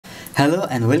Hello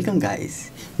and welcome guys.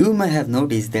 You may have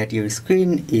noticed that your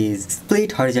screen is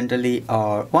split horizontally,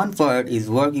 or one part is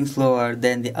working slower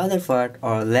than the other part,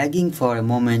 or lagging for a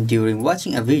moment during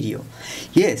watching a video.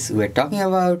 Yes, we're talking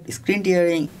about screen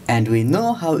tearing, and we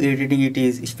know how irritating it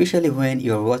is, especially when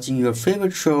you're watching your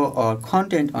favorite show or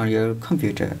content on your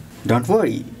computer. Don't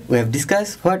worry, we have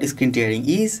discussed what screen tearing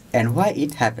is and why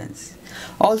it happens.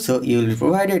 Also, you will be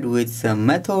provided with some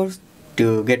methods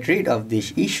to get rid of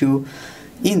this issue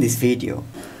in this video.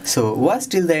 So watch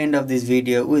till the end of this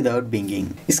video without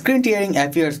binging. Screen tearing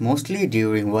appears mostly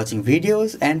during watching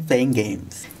videos and playing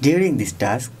games. During this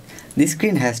task, the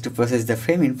screen has to process the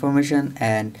frame information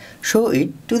and show it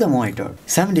to the monitor.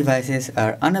 Some devices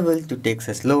are unable to take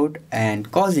such load,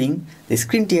 and causing the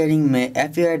screen tearing may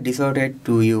appear distorted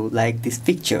to you like this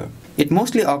picture. It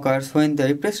mostly occurs when the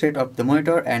refresh rate of the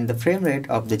monitor and the frame rate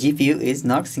of the GPU is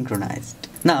not synchronized.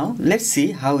 Now let's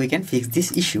see how we can fix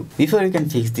this issue. Before we can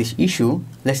fix this issue,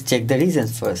 let's check the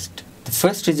reasons first. The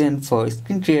first reason for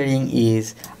screen tearing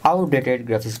is outdated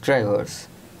graphics drivers.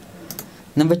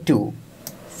 Number 2.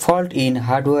 Fault in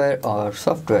hardware or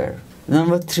software.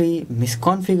 Number 3.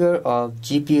 Misconfigure of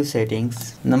GPU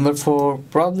settings. Number 4.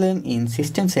 Problem in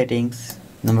system settings.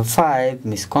 Number 5.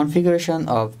 Misconfiguration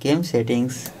of game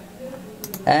settings.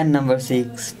 And number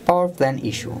 6. Power plan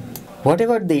issue.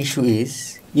 Whatever the issue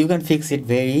is, you can fix it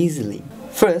very easily.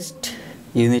 First,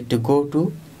 you need to go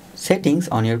to settings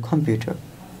on your computer.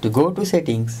 To go to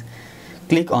settings,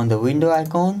 click on the window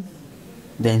icon,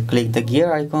 then click the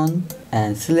gear icon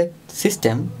and select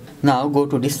system. Now go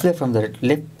to display from the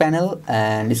left panel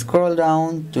and scroll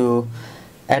down to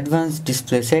advanced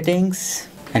display settings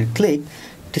and click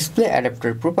display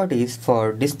adapter properties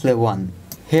for display 1.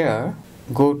 Here,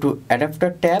 go to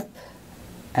adapter tab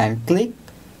and click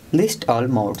list all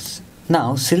modes.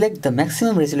 Now select the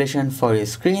maximum resolution for your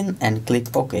screen and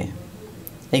click OK.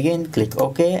 Again click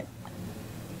OK.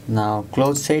 Now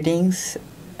close settings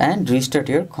and restart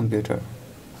your computer.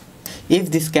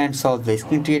 If this can't solve the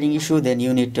screen tearing issue, then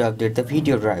you need to update the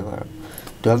video driver.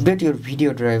 To update your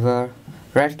video driver,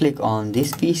 right click on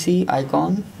this PC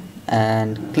icon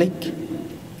and click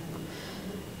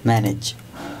Manage.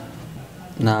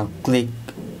 Now click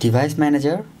Device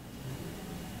Manager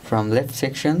from left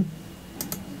section.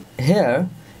 Here,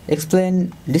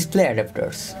 explain display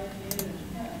adapters.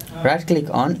 Right click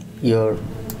on your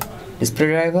display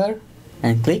driver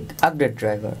and click update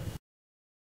driver.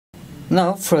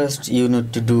 Now first you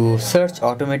need to do search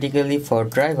automatically for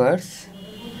drivers,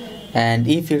 and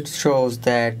if it shows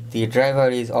that the driver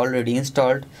is already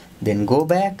installed, then go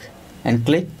back and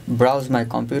click browse my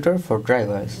computer for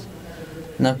drivers.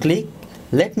 Now click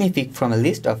let me pick from a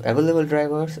list of available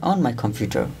drivers on my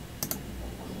computer.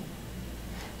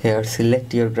 Here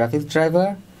select your graphics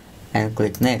driver and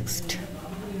click next.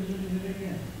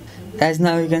 As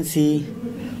now you can see,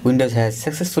 Windows has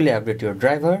successfully updated your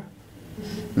driver.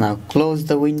 Now close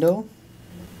the window,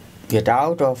 get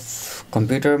out of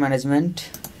computer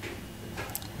management,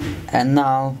 and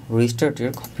now restart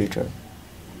your computer.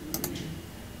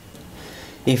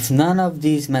 If none of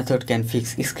these methods can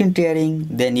fix screen tearing,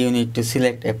 then you need to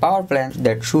select a power plan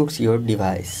that suits your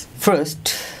device.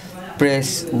 First,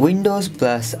 press Windows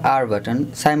plus R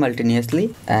button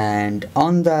simultaneously, and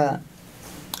on the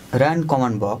run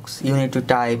command box you need to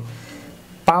type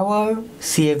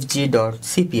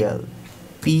powercfg.cpl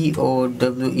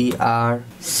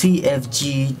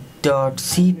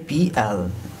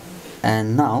powercfg.cpl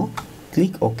and now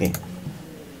click OK.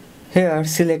 Here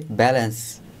select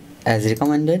balance as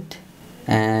recommended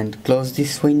and close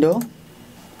this window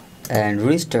and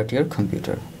restart your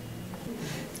computer.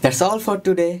 That's all for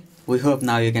today. We hope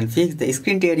now you can fix the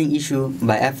screen tearing issue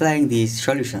by applying these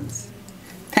solutions.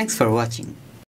 Thanks for watching.